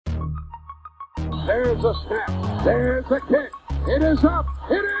There's a snap. There's the kick. It is up.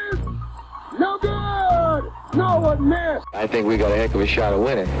 It is no good. No one missed. I think we got a heck of a shot of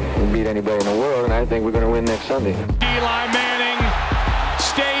winning. We can beat anybody in the world, and I think we're going to win next Sunday. Eli Manning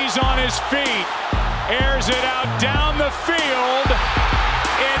stays on his feet, airs it out down the field.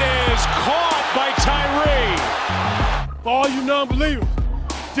 It is caught by Tyree. For all you non-believers,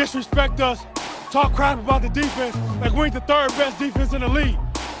 disrespect us, talk crap about the defense like we ain't the third best defense in the league.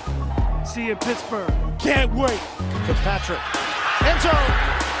 See you in Pittsburgh. Can't wait. Fitzpatrick. End zone.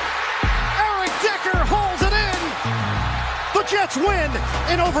 Eric Decker holds it in. The Jets win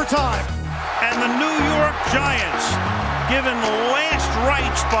in overtime. And the New York Giants, given last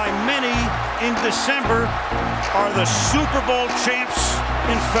rites by many in December, are the Super Bowl champs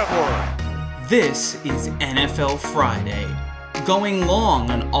in February. This is NFL Friday, going long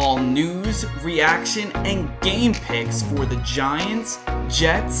on all news, reaction, and game picks for the Giants,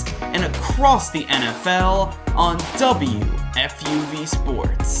 Jets, and across the NFL on WFUV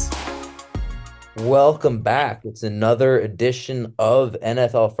Sports. Welcome back. It's another edition of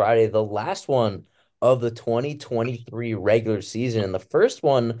NFL Friday, the last one of the 2023 regular season and the first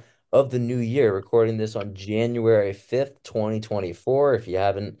one of the new year, recording this on January 5th, 2024. If you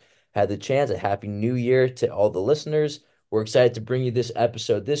haven't had the chance, a happy new year to all the listeners. We're excited to bring you this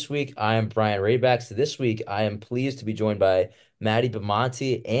episode this week. I am Brian Rabacs. This week, I am pleased to be joined by Maddie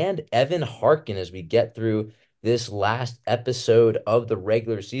Bimonte and Evan Harkin as we get through this last episode of the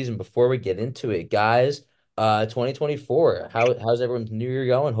regular season. Before we get into it, guys, 2024, how's everyone's new year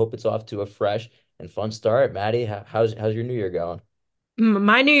going? Hope it's off to a fresh and fun start. Maddie, how's your new year going?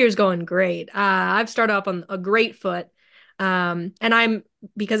 My new year's going great. I've started off on a great foot. And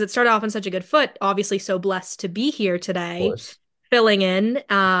because it started off on such a good foot, obviously so blessed to be here today, filling in.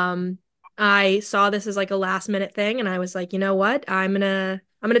 I saw this as like a last minute thing, and I was like, you know what? I'm gonna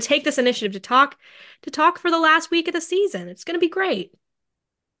take this initiative to talk for the last week of the season. It's gonna be great.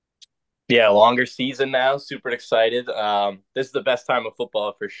 Yeah, longer season now. Super excited. This is the best time of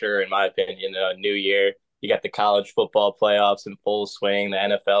football for sure, in my opinion. New year, you got the college football playoffs in full swing. The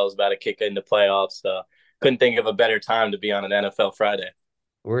NFL is about to kick into playoffs. So couldn't think of a better time to be on an NFL Friday.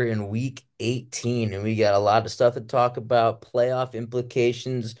 We're in week 18, and we got a lot of stuff to talk about, playoff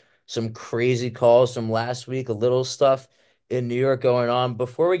implications, some crazy calls from last week, a little stuff in New York going on.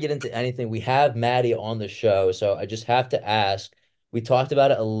 Before we get into anything, we have Maddie on the show, so I just have to ask, we talked about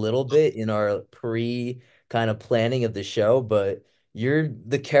it a little bit in our pre kind of planning of the show, but you're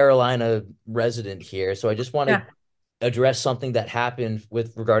the Carolina resident here, so I just want to address something that happened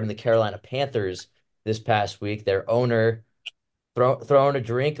with regarding the Carolina Panthers this past week. Their owner throwing a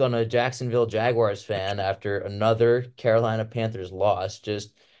drink on a Jacksonville Jaguars fan after another Carolina Panthers loss.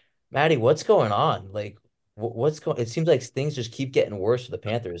 Just, Maddie, what's going on? Like, what's going? It seems like things just keep getting worse for the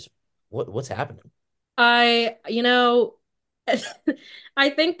Panthers. What's happening? I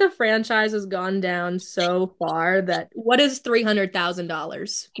think the franchise has gone down so far that what is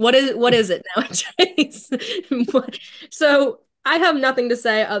 $300,000? What is it nowadays? So I have nothing to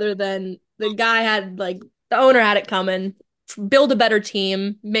say other than the guy had the owner had it coming. Build a better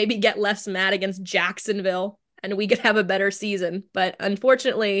team, maybe get less mad against Jacksonville, and we could have a better season. But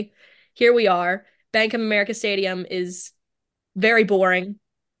unfortunately, here we are. Bank of America Stadium is very boring.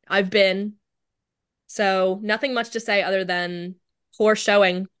 I've been. So nothing much to say other than poor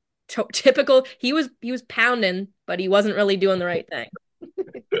showing. Typical. He was pounding, but he wasn't really doing the right thing.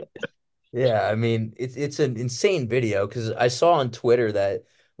 Yeah, I mean, it's an insane video because I saw on Twitter that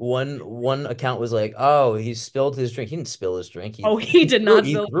one account was like, "Oh, he spilled his drink." He didn't spill his drink. He did not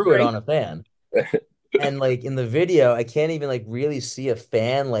He spill his threw it drink. on a fan. And in the video, I can't even really see a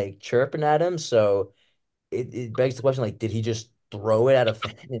fan chirping at him. So it begs the question, did he just throw it at a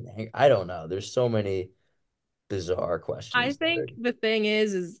fan? I don't know. There's so many bizarre questions. I think the thing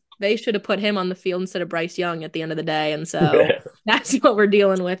is they should have put him on the field instead of Bryce Young at the end of the day, and so that's what we're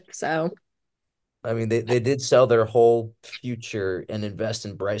dealing with. So I mean, they did sell their whole future and invest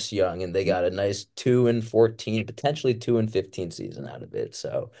in Bryce Young, and they got a nice 2-14, potentially 2-15 season out of it.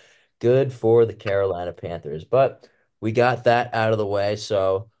 So good for the Carolina Panthers. But we got that out of the way.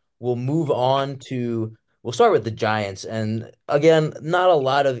 So we'll start with the Giants. And again, not a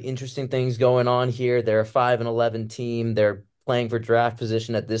lot of interesting things going on here. They're a 5-11 team. They're playing for draft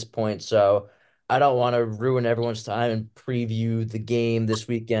position at this point. So I don't want to ruin everyone's time and preview the game this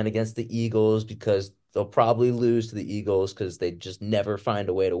weekend against the Eagles because they'll probably lose to the Eagles because they just never find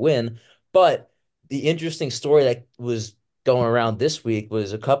a way to win. But the interesting story that was going around this week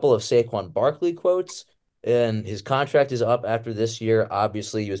was a couple of Saquon Barkley quotes, and his contract is up after this year.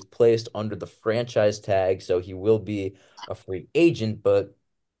 Obviously, he was placed under the franchise tag, so he will be a free agent, but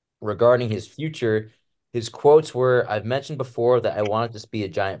regarding his future, his quotes were, I've mentioned before that I wanted to be a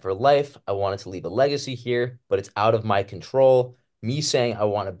Giant for life. I wanted to leave a legacy here, but it's out of my control. Me saying I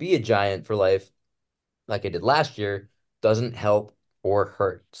want to be a Giant for life, like I did last year, doesn't help or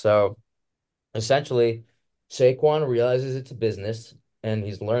hurt. So essentially, Saquon realizes it's a business, and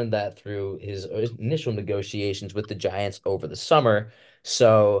he's learned that through his initial negotiations with the Giants over the summer.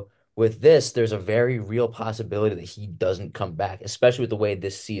 So with this, there's a very real possibility that he doesn't come back, especially with the way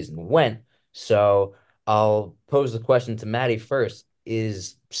this season went. So I'll pose the question to Maddie first.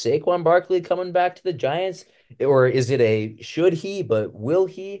 Is Saquon Barkley coming back to the Giants? Or is it a should he, but will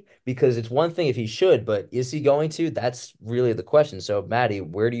he? Because it's one thing if he should, but is he going to? That's really the question. So, Maddie,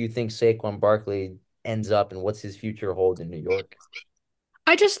 where do you think Saquon Barkley ends up and what's his future hold in New York?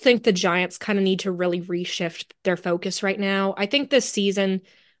 I just think the Giants kind of need to really reshift their focus right now. I think this season,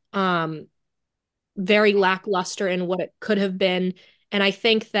 um, very lackluster in what it could have been. And I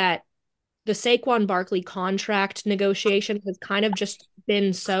think that the Saquon Barkley contract negotiation has kind of just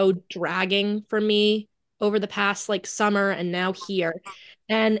been so dragging for me over the past like summer and now here.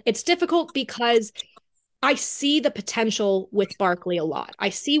 And it's difficult because I see the potential with Barkley a lot. I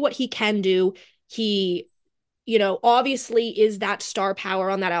see what he can do. He, obviously is that star power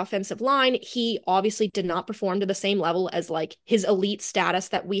on that offensive line. He obviously did not perform to the same level as like his elite status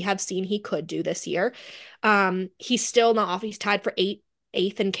that we have seen he could do this year. He's still not off. He's tied for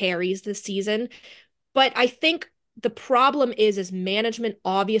eighth in carries this season. But I think the problem is management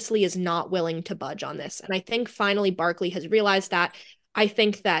obviously is not willing to budge on this. And I think finally Barkley has realized that. I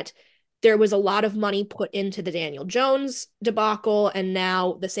think that there was a lot of money put into the Daniel Jones debacle and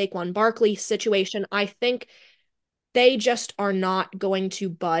now the Saquon Barkley situation. I think they just are not going to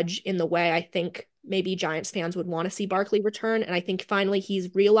budge in the way I think maybe Giants fans would want to see Barkley return. And I think finally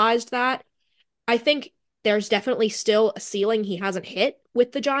he's realized that. I think there's definitely still a ceiling he hasn't hit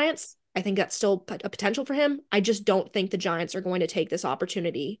with the Giants. I think that's still a potential for him. I just don't think the Giants are going to take this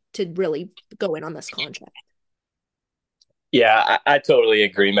opportunity to really go in on this contract. Yeah, I totally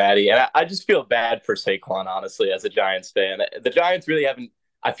agree, Maddie. And I just feel bad for Saquon, honestly, as a Giants fan. The Giants really haven't,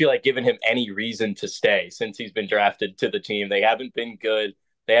 I feel like, given him any reason to stay since he's been drafted to the team. They haven't been good.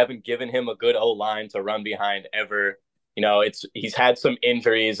 They haven't given him a good O line to run behind ever. He's had some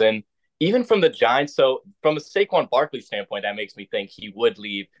injuries, and even from the Giants, so from a Saquon Barkley standpoint, that makes me think he would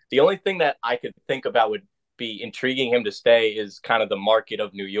leave. The only thing that I could think about would be intriguing him to stay is kind of the market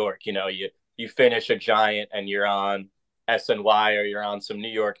of New York. You finish a Giant and you're on SNY or you're on some New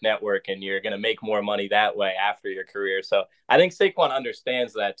York network and you're going to make more money that way after your career. So I think Saquon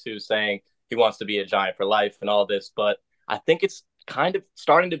understands that too, saying he wants to be a Giant for life and all this. But I think it's kind of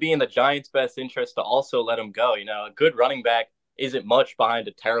starting to be in the Giants' best interest to also let him go. A good running back isn't much behind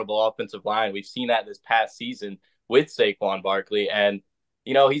a terrible offensive line. We've seen that this past season with Saquon Barkley. And,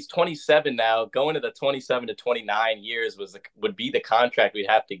 he's 27 now. Going to the 27 to 29 years would be the contract we'd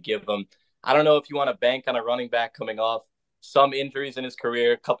have to give him. I don't know if you want to bank on a running back coming off some injuries in his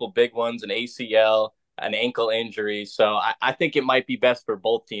career, a couple big ones, an ACL, an ankle injury. So I think it might be best for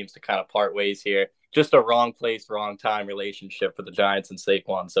both teams to kind of part ways here. Just a wrong place, wrong time relationship for the Giants and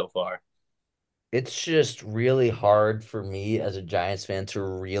Saquon so far. It's just really hard for me as a Giants fan to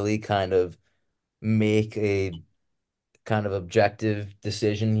really kind of make a kind of objective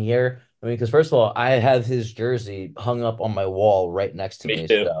decision here. I mean, because first of all, I have his jersey hung up on my wall right next to Me me.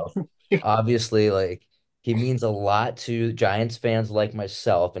 too. So obviously, like, he means a lot to Giants fans like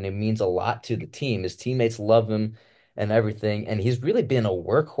myself, and it means a lot to the team. His teammates love him and everything. And he's really been a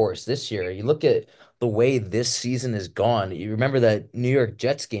workhorse this year. You look at the way this season has gone. You remember that New York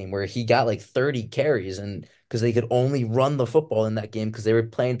Jets game where he got like 30 carries and because they could only run the football in that game because they were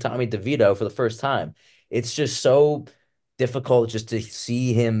playing Tommy DeVito for the first time. It's just so difficult just to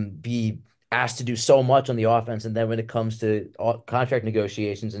see him be asked to do so much on the offense. And then when it comes to contract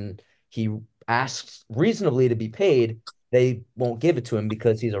negotiations and he asks reasonably to be paid, they won't give it to him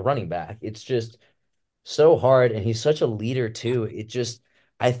because he's a running back. It's just so hard. And he's such a leader too.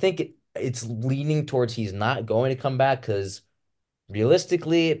 I think it's leaning towards he's not going to come back because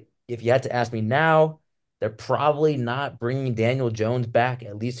realistically, if you had to ask me now, they're probably not bringing Daniel Jones back.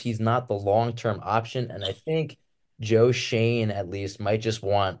 At least he's not the long-term option. And I think Joe Shane at least might just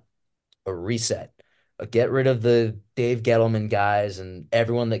want a reset. Get rid of the Dave Gettleman guys and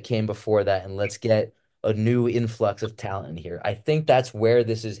everyone that came before that, and let's get a new influx of talent in here. I think that's where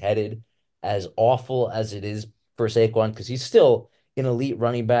this is headed, as awful as it is for Saquon, because he's still an elite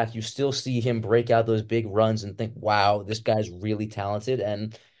running back. You still see him break out those big runs and think, wow, this guy's really talented.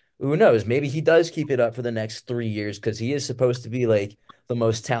 And who knows, maybe he does keep it up for the next 3 years because he is supposed to be like the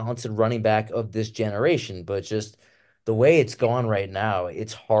most talented running back of this generation. But just the way it's gone right now,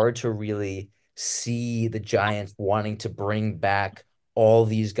 it's hard to really see the Giants wanting to bring back all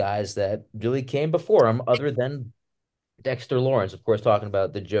these guys that really came before him, other than Dexter Lawrence, of course, talking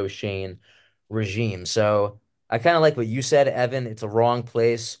about the Joe Shane regime. So I kind of like what you said, Evan. It's a wrong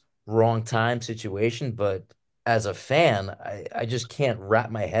place, wrong time situation. But as a fan, I just can't wrap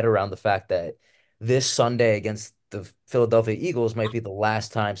my head around the fact that this Sunday against the Philadelphia Eagles might be the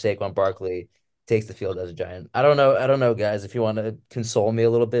last time Saquon Barkley takes the field as a Giant. I don't know. I don't know, guys, if you want to console me a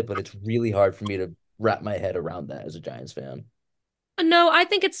little bit, but it's really hard for me to wrap my head around that as a Giants fan. No, I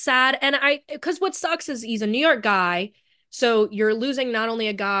think it's sad. And because what sucks is he's a New York guy. So you're losing not only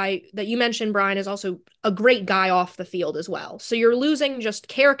a guy that you mentioned, Brian, is also a great guy off the field as well. So you're losing just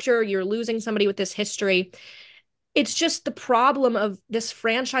character. You're losing somebody with this history. It's just the problem of this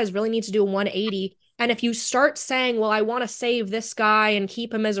franchise really needs to do a 180. And if you start saying, well, I want to save this guy and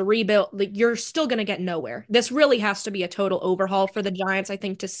keep him as a rebuild, like you're still going to get nowhere. This really has to be a total overhaul for the Giants, I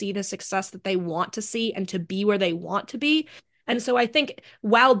think, to see the success that they want to see and to be where they want to be. And so I think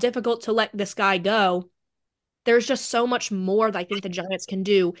while difficult to let this guy go, there's just so much more that I think the Giants can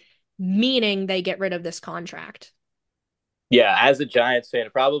do, meaning they get rid of this contract. Yeah, as a Giants fan,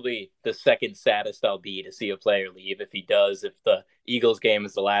 probably the second saddest I'll be to see a player leave if he does, if the Eagles game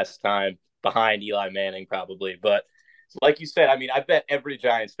is the last time, behind Eli Manning, probably. But like you said, I mean, I bet every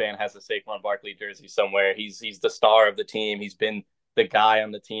Giants fan has a Saquon Barkley jersey somewhere. He's the star of the team. He's been the guy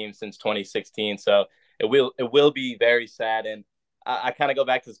on the team since 2016. So it will be very sad. And I kind of go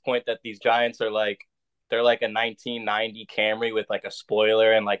back to this point that these Giants are like they're like a 1990 Camry with like a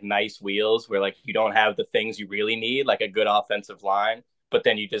spoiler and like nice wheels, where like you don't have the things you really need, like a good offensive line, but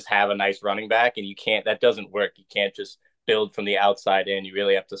then you just have a nice running back, and you can't. That doesn't work. You can't just build from the outside in. You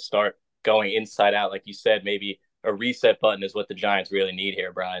really have to start going inside out, like you said. Maybe a reset button is what the Giants really need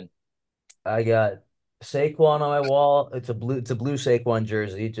here, Brian. I got Saquon on my wall. It's a blue Saquon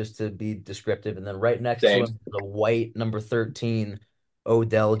jersey, just to be descriptive. And then right next to Same. him, the white number 13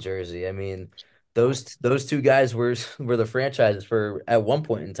 Odell jersey. I mean, those two guys were the franchises for at one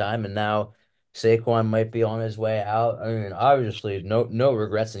point in time, and now Saquon might be on his way out. I mean, obviously, no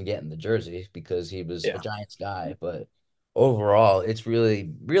regrets in getting the jersey because he was a Yeah. Giants guy, but overall, it's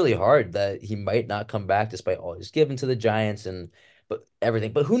really, really hard that he might not come back despite all he's given to the Giants and but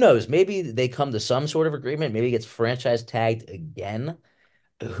everything. But who knows? Maybe they come to some sort of agreement. Maybe he gets franchise tagged again.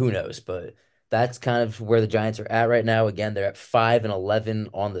 Who knows? But that's kind of where the Giants are at right now. Again, they're at 5-11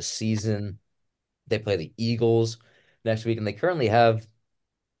 on the season. They play the Eagles next week, and they currently have,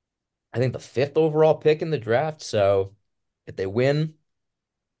 I think, the fifth overall pick in the draft. So if they win,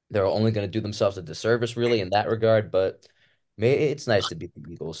 they're only going to do themselves a disservice, really, in that regard. But it's nice to beat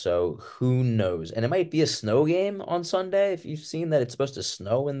the Eagles. So who knows? And it might be a snow game on Sunday if you've seen that it's supposed to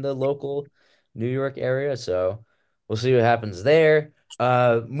snow in the local New York area. So we'll see what happens there.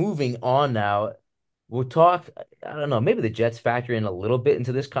 Moving on now, we'll talk. I don't know. Maybe the Jets factor in a little bit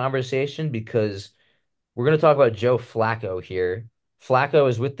into this conversation because we're going to talk about Joe Flacco here. Flacco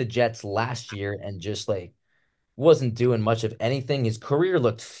is with the Jets last year and just like wasn't doing much of anything. His career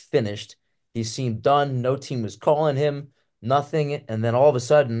looked finished. He seemed done. No team was calling him, nothing. And then all of a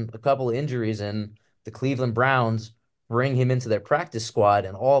sudden, a couple of injuries, and the Cleveland Browns bring him into their practice squad.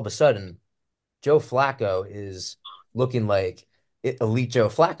 And all of a sudden, Joe Flacco is looking like elite Joe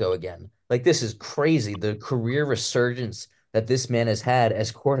Flacco again. Like, this is crazy. The career resurgence that this man has had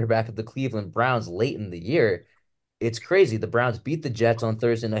as quarterback of the Cleveland Browns late in the year, it's crazy. The Browns beat the Jets on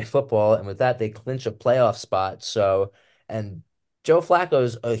Thursday Night Football, and with that, they clinch a playoff spot. So, and Joe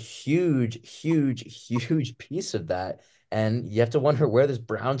Flacco's a huge, huge, huge piece of that. And you have to wonder where this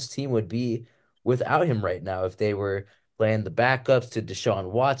Browns team would be without him right now if they were playing the backups to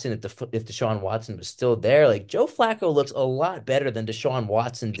Deshaun Watson. If Deshaun Watson was still there, like Joe Flacco looks a lot better than Deshaun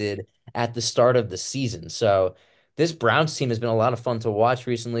Watson did at the start of the season. So, this Browns team has been a lot of fun to watch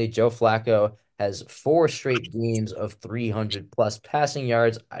recently. Joe Flacco has 4 straight games of 300 plus passing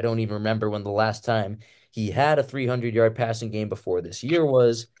yards. I don't even remember when the last time he had a 300-yard passing game before this year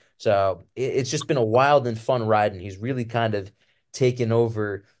was. So it's just been a wild and fun ride, and he's really kind of taken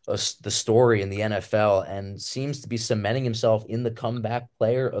over the story in the NFL and seems to be cementing himself in the comeback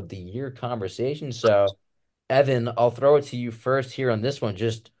player of the year conversation. So, Evan, I'll throw it to you first here on this one.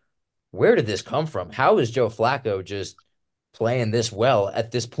 Just where did this come from? How is Joe Flacco just playing this well at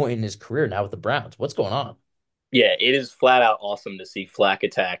this point in his career now with the Browns? What's going on? Yeah, it is flat out awesome to see Flack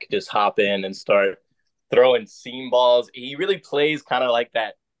Attack just hop in and start throwing seam balls. He really plays kind of like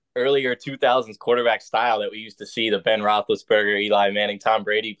that earlier 2000s quarterback style that we used to see the Ben Roethlisberger, Eli Manning, Tom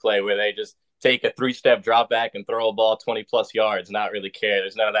Brady play, where they just take a 3-step drop back and throw a ball 20 plus yards, not really care.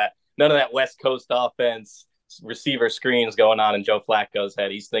 There's none of that West Coast offense, receiver screens going on in Joe Flacco's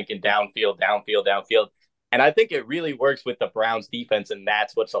head. He's thinking downfield, downfield, downfield. And I think it really works with the Browns defense, and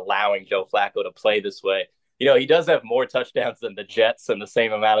that's what's allowing Joe Flacco to play this way. He does have more touchdowns than the Jets and the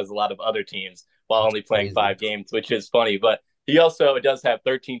same amount as a lot of other teams while only playing Crazy. 5 games, which is funny. But he also does have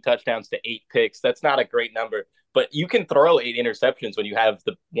 13 touchdowns to 8 picks. That's not a great number, but you can throw 8 interceptions when you have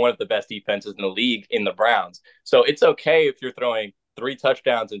one of the best defenses in the league in the Browns. So it's okay if you're throwing 3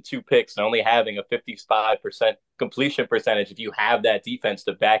 touchdowns and 2 picks and only having a 55% completion percentage if you have that defense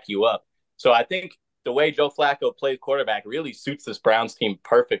to back you up. So I think the way Joe Flacco plays quarterback really suits this Browns team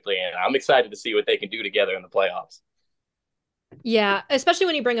perfectly, and I'm excited to see what they can do together in the playoffs. Yeah, especially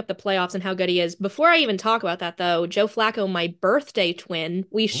when you bring up the playoffs and how good he is. Before I even talk about that, though, Joe Flacco, my birthday twin,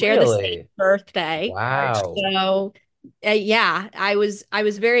 we share the same birthday. Wow. So, yeah, I was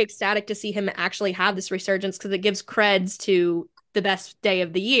very ecstatic to see him actually have this resurgence because it gives creds to the best day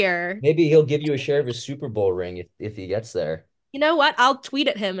of the year. Maybe he'll give you a share of his Super Bowl ring if he gets there. You know what? I'll tweet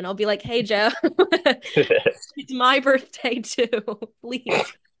at him and I'll be like, "Hey, Joe, it's my birthday too, please."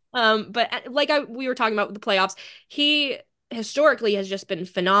 But we were talking about with the playoffs, he historically has just been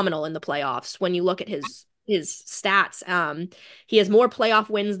phenomenal in the playoffs. When you look at his stats, he has more playoff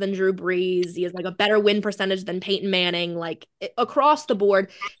wins than Drew Brees. He has like a better win percentage than Peyton Manning. Like across the board,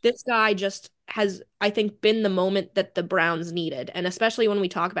 this guy just has, I think, been the moment that the Browns needed. And especially when we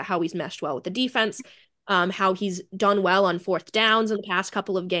talk about how he's meshed well with the defense, how he's done well on fourth downs in the past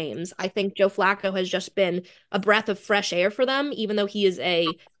couple of games. I think Joe Flacco has just been a breath of fresh air for them, even though he is a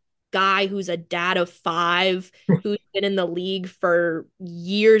guy who's a dad of 5 who's been in the league for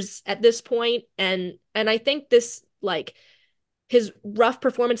years at this point. And I think this, like, his rough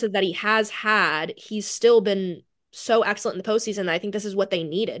performances that he has had, he's still been so excellent in the postseason. I think this is what they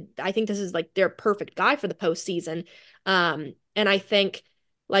needed. I think this is like their perfect guy for the postseason. And I think,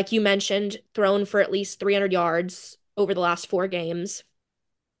 like you mentioned, thrown for at least 300 yards over the last 4 games.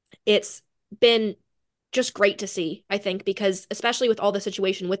 It's been just great to see, I think, because especially with all the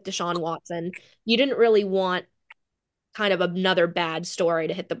situation with Deshaun Watson, you didn't really want kind of another bad story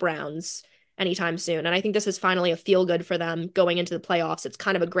to hit the Browns anytime soon. And I think this is finally a feel good for them going into the playoffs. It's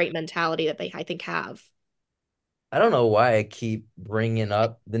kind of a great mentality that they, I think, have. I don't know why I keep bringing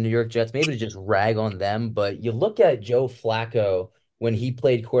up the New York Jets, maybe to just rag on them, but you look at Joe Flacco when he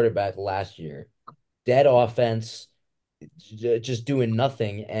played quarterback last year, dead offense, just doing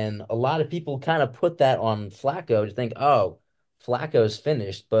nothing. And a lot of people kind of put that on Flacco to think, oh, Flacco's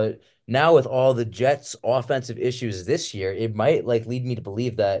finished. But now with all the Jets' offensive issues this year, it might like lead me to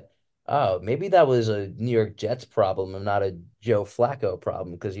believe that, oh, maybe that was a New York Jets problem and not a Joe Flacco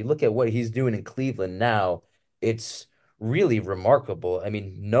problem. Because you look at what he's doing in Cleveland now, it's really remarkable. I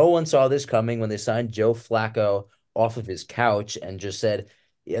mean, no one saw this coming when they signed Joe Flacco off of his couch and just said,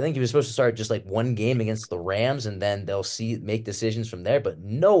 I think he was supposed to start just like one game against the Rams and then they'll make decisions from there. But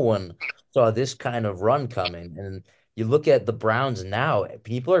no one saw this kind of run coming. And you look at the Browns now,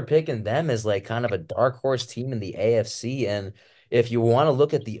 people are picking them as like kind of a dark horse team in the AFC. And if you want to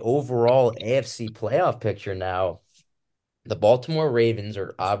look at the overall AFC playoff picture now, the Baltimore Ravens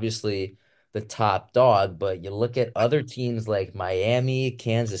are obviously the top dog, but you look at other teams like Miami,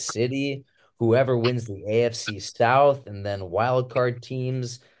 Kansas City, whoever wins the AFC South, and then wild card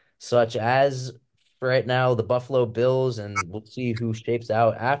teams such as right now the Buffalo Bills, and we'll see who shapes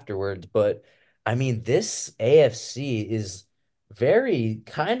out afterwards. But I mean, this AFC is very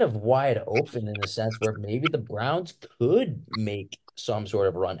kind of wide open in a sense where maybe the Browns could make some sort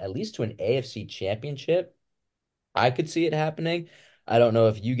of run, at least to an AFC championship. I could see it happening. I don't know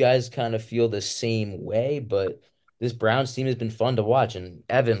if you guys kind of feel the same way, but this Browns team has been fun to watch. And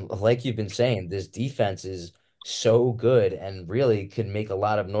Evan, like you've been saying, this defense is so good and really could make a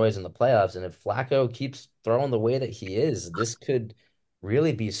lot of noise in the playoffs. And if Flacco keeps throwing the way that he is, this could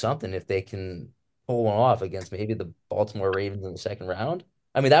really be something if they can pull one off against maybe the Baltimore Ravens in the second round.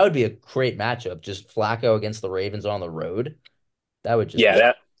 I mean, that would be a great matchup, just Flacco against the Ravens on the road. That would just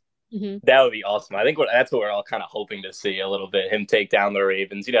Yeah, Mm-hmm. that would be awesome. I think that's what we're all kind of hoping to see a little bit. Him take down the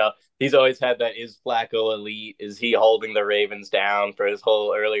Ravens. He's always had that. Is Flacco elite? Is he holding the Ravens down for his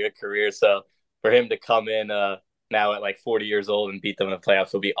whole earlier career? So for him to come in now at like 40 years old and beat them in the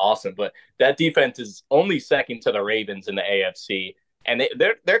playoffs will be awesome. But that defense is only second to the Ravens in the AFC, and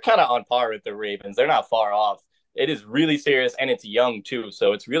they're kind of on par with the Ravens. They're not far off. It is really serious, and it's young too.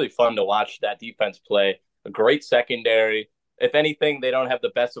 So it's really fun to watch that defense play. A great secondary. If anything, they don't have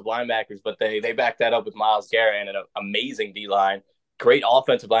the best of linebackers, but they back that up with Myles Garrett and an amazing D-line. Great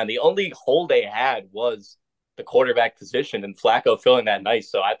offensive line. The only hole they had was the quarterback position, and Flacco filling that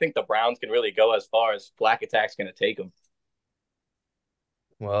nice. So I think the Browns can really go as far as Flack Attack's going to take them.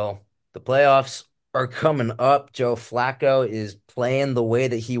 Well, the playoffs are coming up. Joe Flacco is playing the way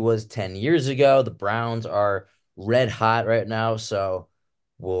that he was 10 years ago. The Browns are red hot right now, so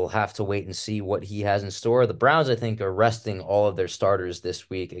we'll have to wait and see what he has in store. The Browns, I think, are resting all of their starters this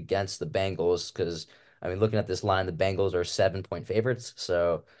week against the Bengals because, I mean, looking at this line, the Bengals are 7-point favorites,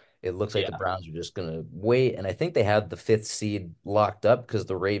 so it looks like the Yeah. Browns are just going to wait. And I think they have the fifth seed locked up because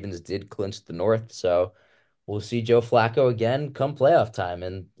the Ravens did clinch the North, so we'll see Joe Flacco again come playoff time.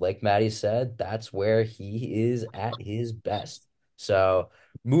 And like Maddie said, that's where he is at his best. So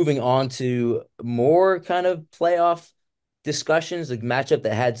moving on to more kind of playoff discussions, the matchup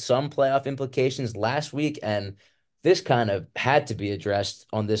that had some playoff implications last week, and this kind of had to be addressed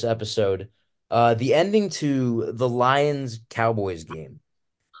on this episode. The ending to the Lions-Cowboys game.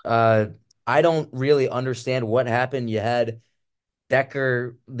 Uh, I don't really understand what happened. You had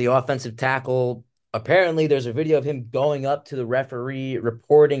Decker, the offensive tackle, apparently there's a video of him going up to the referee,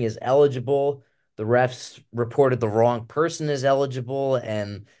 reporting is eligible. The refs reported the wrong person as eligible,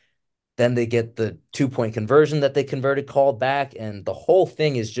 and then they get the 2-point conversion that they converted called back, and the whole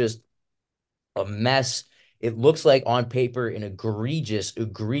thing is just a mess. It looks like on paper an egregious,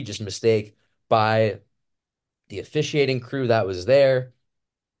 egregious mistake by the officiating crew that was there.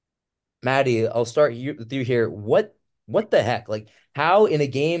 Maddie, I'll start with you here. What the heck? Like how in a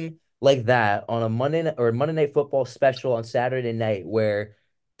game like that on a Monday Night Football special on Saturday night where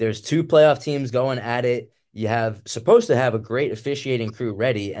there's two playoff teams going at it, you have supposed to have a great officiating crew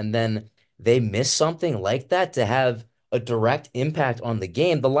ready, and then they miss something like that to have a direct impact on the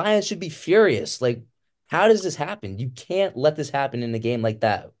game. The Lions should be furious. Like, how does this happen? You can't let this happen in a game like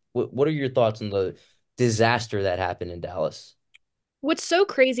that. What are your thoughts on the disaster that happened in Dallas? What's so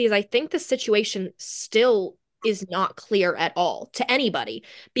crazy is I think the situation still is not clear at all to anybody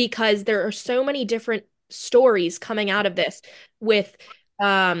because there are so many different stories coming out of this with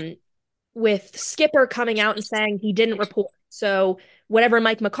um with Skipper coming out and saying he didn't report. So whatever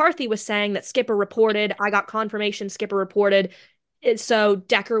Mike McCarthy was saying that Skipper reported, I got confirmation Skipper reported. So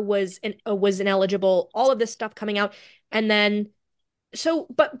Decker was ineligible. All of this stuff coming out, and then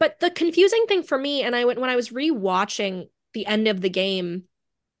but the confusing thing for me, and I went when I was rewatching the end of the game,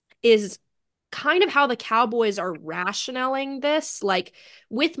 is kind of how the Cowboys are rationaling this, like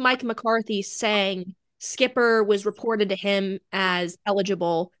with Mike McCarthy saying Skipper was reported to him as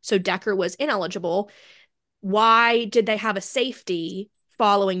eligible, so Decker was ineligible. Why did they have a safety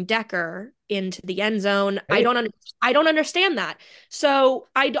following Decker into the end zone? Hey, I don't understand that. So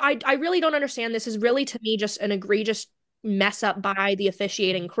I really don't understand. This is really to me just an egregious mess up by the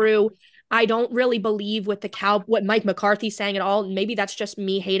officiating crew. I don't really believe what Mike McCarthy's saying at all. Maybe that's just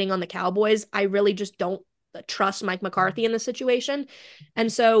me hating on the Cowboys. I really just don't trust Mike McCarthy in this situation.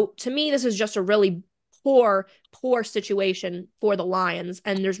 And so to me, this is just a really poor situation for the Lions,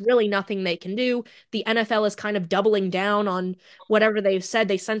 and there's really nothing they can do. The NFL is kind of doubling down on whatever they've said.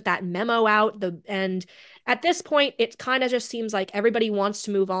 They sent that memo out, and at this point, it kind of just seems like everybody wants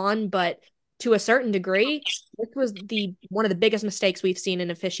to move on, but to a certain degree, this was the one of the biggest mistakes we've seen in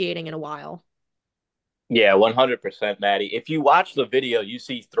officiating in a while. Yeah, 100%, Maddie. If you watch the video, you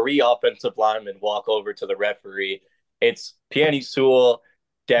see three offensive linemen walk over to the referee. It's Penei Sewell,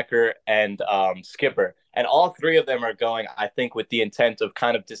 Decker, and Skipper. And all three of them are going, I think, with the intent of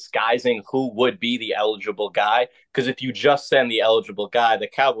kind of disguising who would be the eligible guy. Because if you just send the eligible guy, the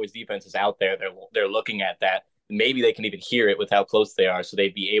Cowboys defense is out there. They're looking at that. Maybe they can even hear it with how close they are, so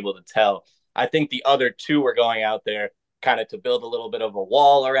they'd be able to tell. I think the other two were going out there kind of to build a little bit of a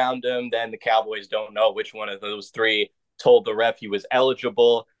wall around him. Then the Cowboys don't know which one of those three told the ref he was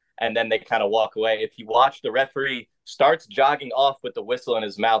eligible, and then they kind of walk away. If you watch, the referee starts jogging off with the whistle in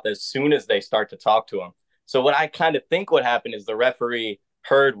his mouth as soon as they start to talk to him. So what I kind of think what happened is the referee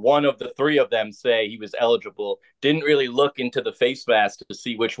heard one of the three of them say he was eligible, didn't really look into the face mask to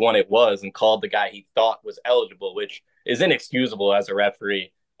see which one it was, and called the guy he thought was eligible, which is inexcusable as a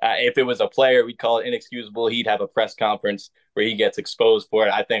referee. If it was a player, we'd call it inexcusable. He'd have a press conference where he gets exposed for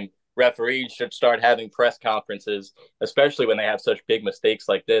it. I think referees should start having press conferences, especially when they have such big mistakes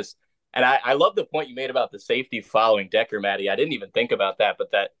like this. And I love the point you made about the safety following Decker, Maddie. I didn't even think about that,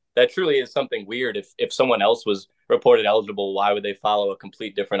 but that truly is something weird. If someone else was reported eligible, why would they follow a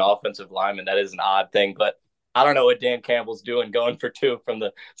complete different offensive lineman? That is an odd thing, but I don't know what Dan Campbell's doing going for two from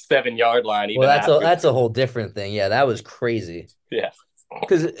the 7-yard line. well, Even after that's a whole different thing. Yeah, that was crazy. yeah.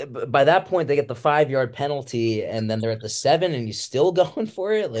 Because by that point they get the 5-yard penalty, and then they're at the 7, and he's still going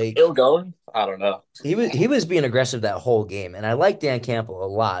for it. Like Still going? I don't know. he was being aggressive that whole game, and I like Dan Campbell a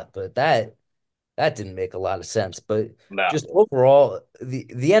lot, but that didn't make a lot of sense. But No. just overall, the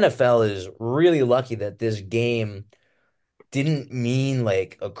NFL is really lucky that this game didn't mean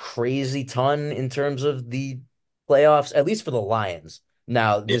like a crazy ton in terms of the playoffs, at least for the Lions.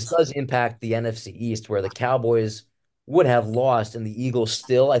 Now, this Yes. does impact the NFC East, where the Cowboys would have lost and the Eagles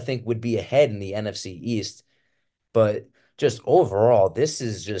still, I think, would be ahead in the NFC East. But just overall, this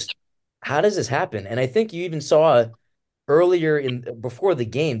is just how does this happen? And I think you even saw earlier in before the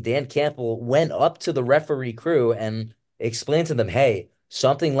game, Dan Campbell went up to the referee crew and explained to them, hey,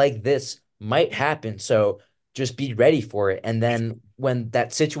 something like this might happen. So just be ready for it. And then when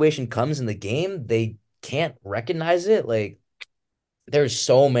that situation comes in the game, they can't recognize it. Like there's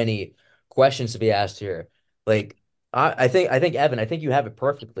so many questions to be asked here. Like I think Evan, I think you have it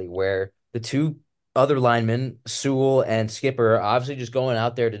perfectly where the two other linemen, Sewell and Skipper, are obviously just going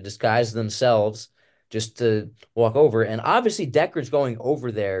out there to disguise themselves just to walk over. And obviously Decker's going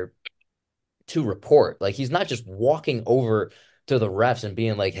over there to report. Like he's not just walking over to the refs and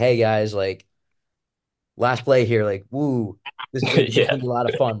being like, hey guys, like last play here, like, woo, this is Yeah. gonna be a lot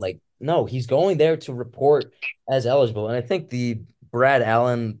of fun. Like, no, he's going there to report as eligible. And I think the Brad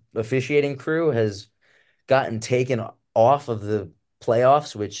Allen officiating crew has gotten taken off of the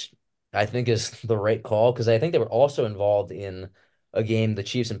playoffs, which I think is the right call because I think they were also involved in a game, the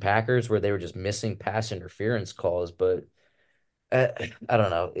Chiefs and Packers, where they were just missing pass interference calls. But uh, I don't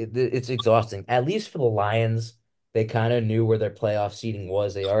know. It's exhausting. At least for the Lions, they kind of knew where their playoff seating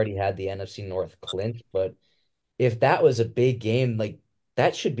was. They already had the NFC North clinched, but if that was a big game, like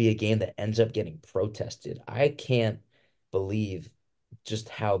that should be a game that ends up getting protested. I can't believe just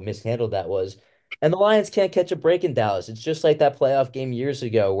how mishandled that was. And the Lions can't catch a break in Dallas. It's just like that playoff game years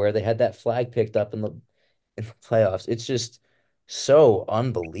ago where they had that flag picked up in the playoffs. It's just so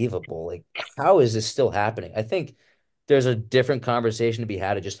unbelievable. Like, how is this still happening? I think there's a different conversation to be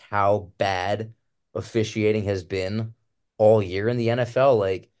had of just how bad officiating has been all year in the NFL.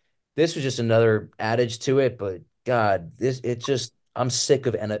 Like, this was just another adage to it, but God, I'm sick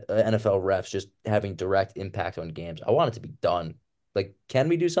of NFL refs just having direct impact on games. I want it to be done. Like, can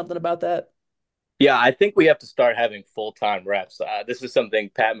we do something about that? Yeah, I think we have to start having full-time refs. This is something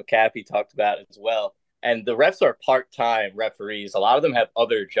Pat McAfee talked about as well. And the refs are part-time referees. A lot of them have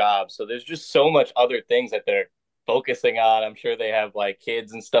other jobs. So there's just so much other things that they're focusing on. I'm sure they have like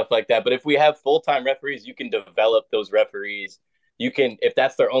kids and stuff like that. But if we have full-time referees, you can develop those referees. You can, if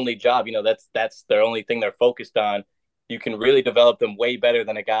that's their only job, that's their only thing they're focused on. You can really develop them way better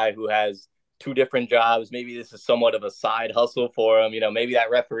than a guy who has two different jobs. Maybe this is somewhat of a side hustle for him. Maybe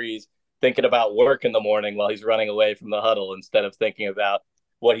that referee's thinking about work in the morning while he's running away from the huddle instead of thinking about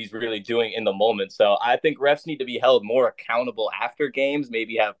what he's really doing in the moment. So I think refs need to be held more accountable after games,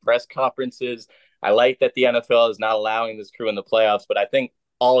 maybe have press conferences. I like that the NFL is not allowing this crew in the playoffs, but I think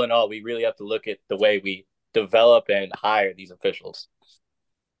all in all, we really have to look at the way we develop and hire these officials.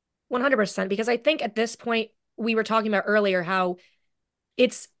 100%, because I think at this point, we were talking about earlier how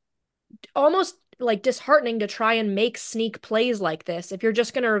it's almost like disheartening to try and make sneak plays like this. If you're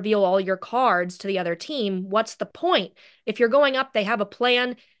just going to reveal all your cards to the other team, what's the point? If you're going up, they have a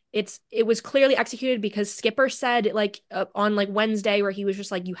plan. It was clearly executed because Skipper said like on like Wednesday where he was just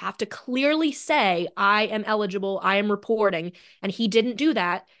like, you have to clearly say I am eligible, I am reporting, and he didn't do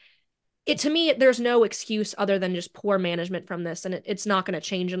that. To me, there's no excuse other than just poor management from this, and it's not going to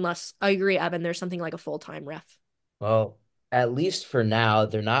change unless I agree, Evan. There's something like a full-time ref. Well, at least for now,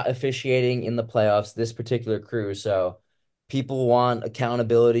 they're not officiating in the playoffs, this particular crew. So people want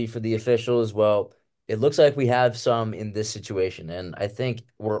accountability for the officials. Well, it looks like we have some in this situation. And I think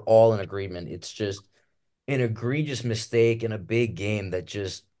we're all in agreement. It's just an egregious mistake in a big game that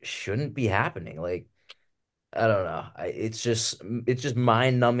just shouldn't be happening. Like, I don't know. It's just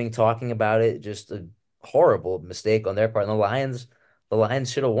mind-numbing talking about it. Just a horrible mistake on their part. And the Lions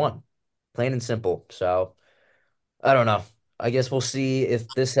should have won, plain and simple. So I don't know. I guess we'll see if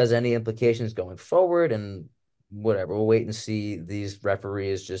this has any implications going forward and whatever. We'll wait and see these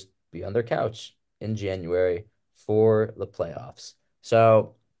referees just be on their couch in January for the playoffs.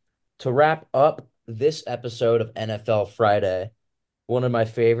 So, to wrap up this episode of NFL Friday, one of my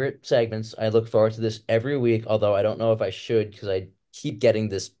favorite segments. I look forward to this every week, although I don't know if I should because I keep getting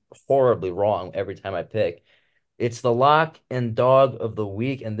this horribly wrong every time I pick. It's the lock and dog of the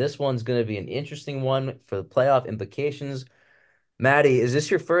week, and this one's going to be an interesting one for the playoff implications. Maddie, is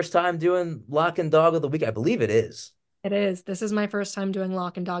this your first time doing lock and dog of the week? I believe it is. It is. This is my first time doing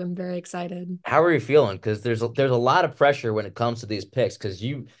lock and dog. I'm very excited. How are you feeling? Because there's a lot of pressure when it comes to these picks because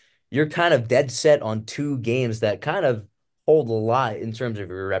you're kind of dead set on two games that kind of hold a lot in terms of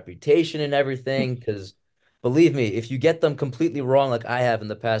your reputation and everything. Because believe me, if you get them completely wrong like I have in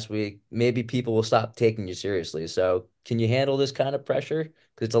the past week, maybe people will stop taking you seriously. So can you handle this kind of pressure?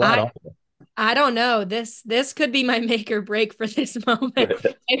 Because it's a lot I on you. I don't know. This could be my make or break for this moment.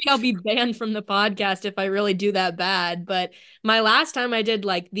 Maybe I'll be banned from the podcast if I really do that bad. But my last time I did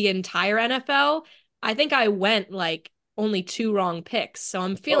like the entire NFL, I think I went like only 2 wrong picks. So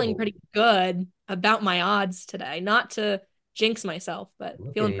I'm feeling pretty good about my odds today. Not to jinx myself, but Look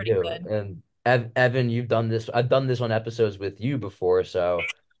at feeling pretty you. good. And Evan, you've done this. I've done this on episodes with you before, so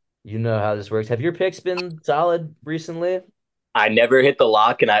you know how this works. Have your picks been solid recently? I never hit the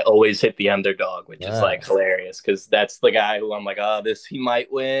lock, and I always hit the underdog, which is like Ah, hilarious because that's the guy who I'm like, oh, this he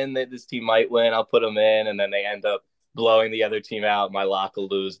might win, this team might win. I'll put him in, and then they end up blowing the other team out. My lock will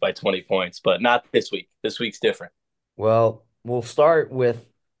lose by 20 points, but not this week. This week's different. well, we'll start with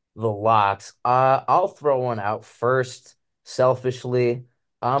the locks. I'll throw one out first. Selfishly,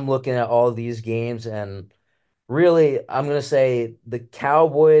 I'm looking at all these games, and really, I'm gonna say the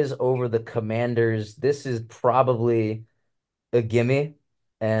Cowboys over the Commanders. This is probably a gimme,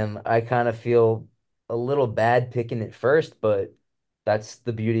 and I kind of feel a little bad picking it first, but that's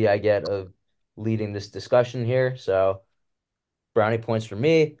the beauty I get of leading this discussion here. So, brownie points for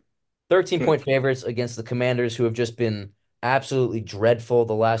me. 13-point favorites against the Commanders, who have just been absolutely dreadful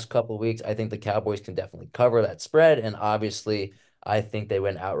the last couple of weeks. I think the Cowboys can definitely cover that spread, and obviously, I think they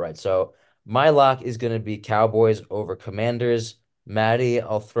win outright. So, my lock is going to be Cowboys over Commanders. Maddie,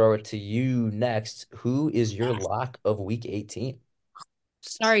 I'll throw it to you next. Who is your lock of week 18?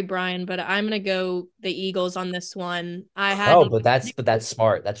 Sorry, Brian, but I'm gonna go the Eagles on this one. Oh, but that's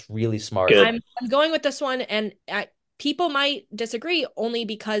smart. That's really smart. Good. I'm going with this one, and people might disagree only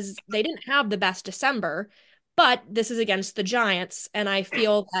because they didn't have the best December, but this is against the Giants, and I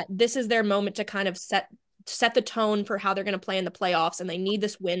feel that this is their moment to kind of set the tone for how they're going to play in the playoffs, and they need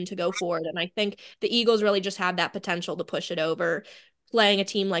this win to go forward. And I think the Eagles really just have that potential to push it over. Playing a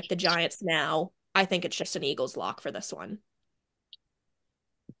team like the Giants now, I think it's just an Eagles lock for this one.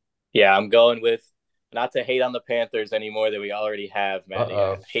 Yeah, I'm going with not to hate on the Panthers anymore that we already have, Maddie. I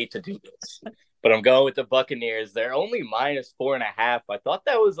Uh-oh. hate to do this, but I'm going with the Buccaneers. They're only -4.5. I thought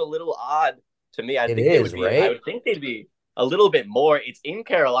that was a little odd to me. It is, I right? would think they'd be a little bit more. It's in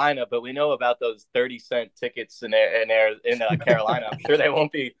Carolina, but we know about those 30-cent tickets in Carolina. I'm sure there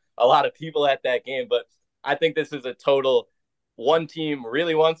won't be a lot of people at that game, but I think this is a total one team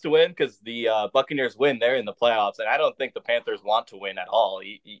really wants to win because the Buccaneers win. They're in the playoffs, and I don't think the Panthers want to win at all.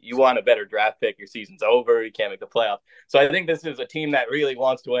 You want a better draft pick. Your season's over. You can't make the playoffs. So I think this is a team that really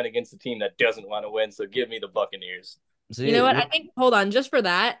wants to win against a team that doesn't want to win. So give me the Buccaneers. You know what? I think, hold on, just for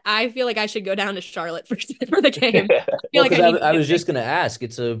that, I feel like I should go down to Charlotte for the game. I feel Well, like because I need I to was just gonna ask.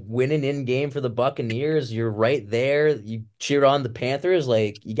 It's a winning in game for the Buccaneers. You're right there. You cheer on the Panthers.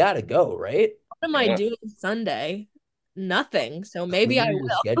 Like you gotta go, right? what am I Yeah. doing Sunday? Nothing. So maybe I Clear your will.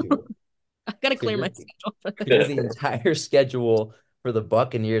 schedule. I gotta clear Clear my schedule for clear this. the entire schedule for the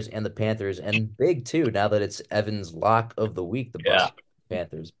Buccaneers and the Panthers, and big too. Now that it's Evan's lock of the week, the Yeah. Buccaneers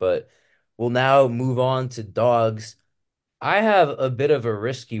Panthers. But we'll now move on to dogs. I have a bit of a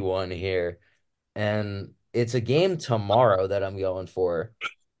risky one here, and it's a game tomorrow that I'm going for.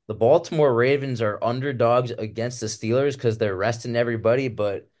 The Baltimore Ravens are underdogs against the Steelers because they're resting everybody,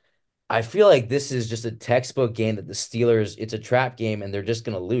 but I feel like this is just a textbook game that the Steelers, it's a trap game and they're just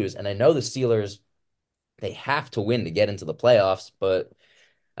going to lose. And I know the Steelers, they have to win to get into the playoffs, but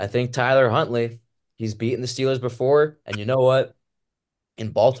I think Tyler Huntley, he's beaten the Steelers before. And you know what?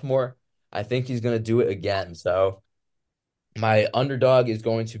 In Baltimore, I think he's going to do it again. So my underdog is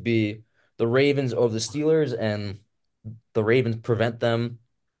going to be the Ravens over the Steelers, and the Ravens prevent them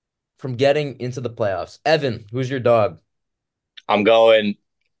from getting into the playoffs. Evan, who's your dog? I'm going.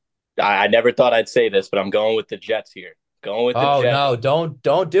 I never thought I'd say this, but I'm going with the Jets here. Going with the Oh Jets. no,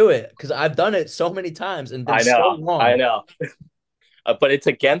 don't do it because I've done it so many times and been I so know. I wrong. know. But it's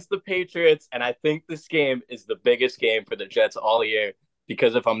against the Patriots, and I think this game is the biggest game for the Jets all year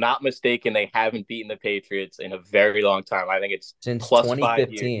because if I'm not mistaken, they haven't beaten the Patriots in a very long time. I think it's Since plus 5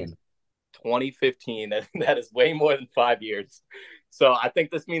 years. 2015. 2015. That is way more than 5 years. So I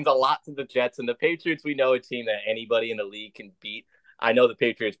think this means a lot to the Jets and the Patriots. We know a team that anybody in the league can beat. I know the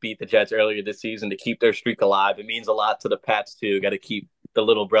Patriots beat the Jets earlier this season to keep their streak alive. It means a lot to the Pats too. Got to keep the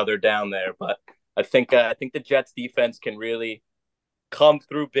little brother down there. But I think the Jets defense can really come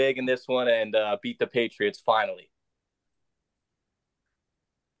through big in this one and beat the Patriots finally.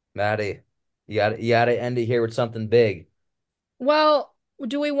 Maddie, you gotta end it here with something big. Well,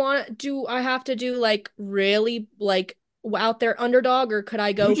 do I have to do like really like out there underdog, or could I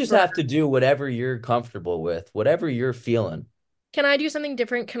You go just for, have to do whatever you're comfortable with, whatever you're feeling. can I do something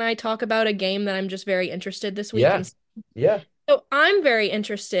different? Can I talk about a game that I'm just very interested this week? Yeah, And yeah, so I'm very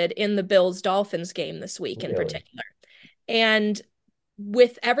interested in the Bills Dolphins game this week in really. particular. And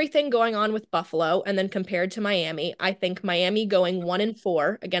with everything going on with Buffalo and then compared to Miami, I think Miami going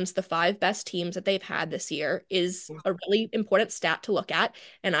 1-4 against the 5 best teams that they've had this year is a really important stat to look at.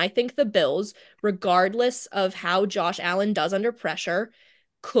 And I think the Bills, regardless of how Josh Allen does under pressure,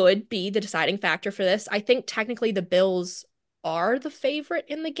 could be the deciding factor for this. I think technically the Bills are the favorite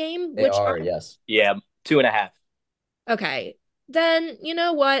in the game, They are, yes. Yeah, 2.5. Okay. Then you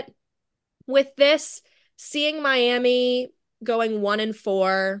know what? With this, seeing Miami going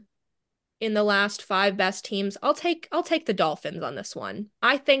 1-4 in the last 5 best teams, I'll take the Dolphins on this one.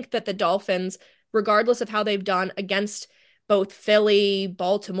 I think that the Dolphins, regardless of how they've done against both Philly,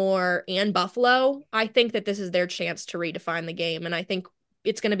 Baltimore, and Buffalo, I think that this is their chance to redefine the game. And I think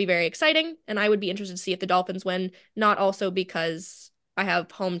it's going to be very exciting. And I would be interested to see if the Dolphins win, not also because I have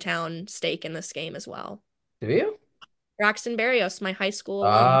hometown stake in this game as well. Do you? Braxton Berrios, my high school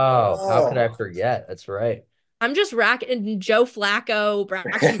alum. Oh, how could I forget? That's right. I'm just racking Joe Flacco,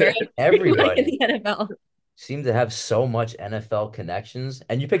 Braxton Berrios, Everybody in the NFL. Seem to have so much NFL connections,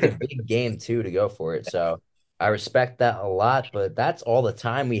 and you picked a big game too to go for it. So I respect that a lot, but that's all the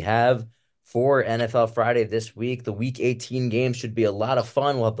time we have for NFL Friday this week. The Week 18 game should be a lot of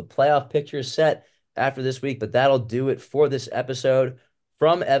fun. We'll have the playoff pictures set after this week, but that'll do it for this episode.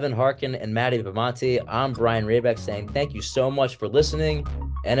 From Evan Harkin and Maddie Bimonte, I'm Brian Rabacs saying thank you so much for listening.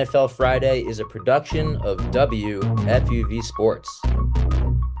 NFL Friday is a production of WFUV Sports.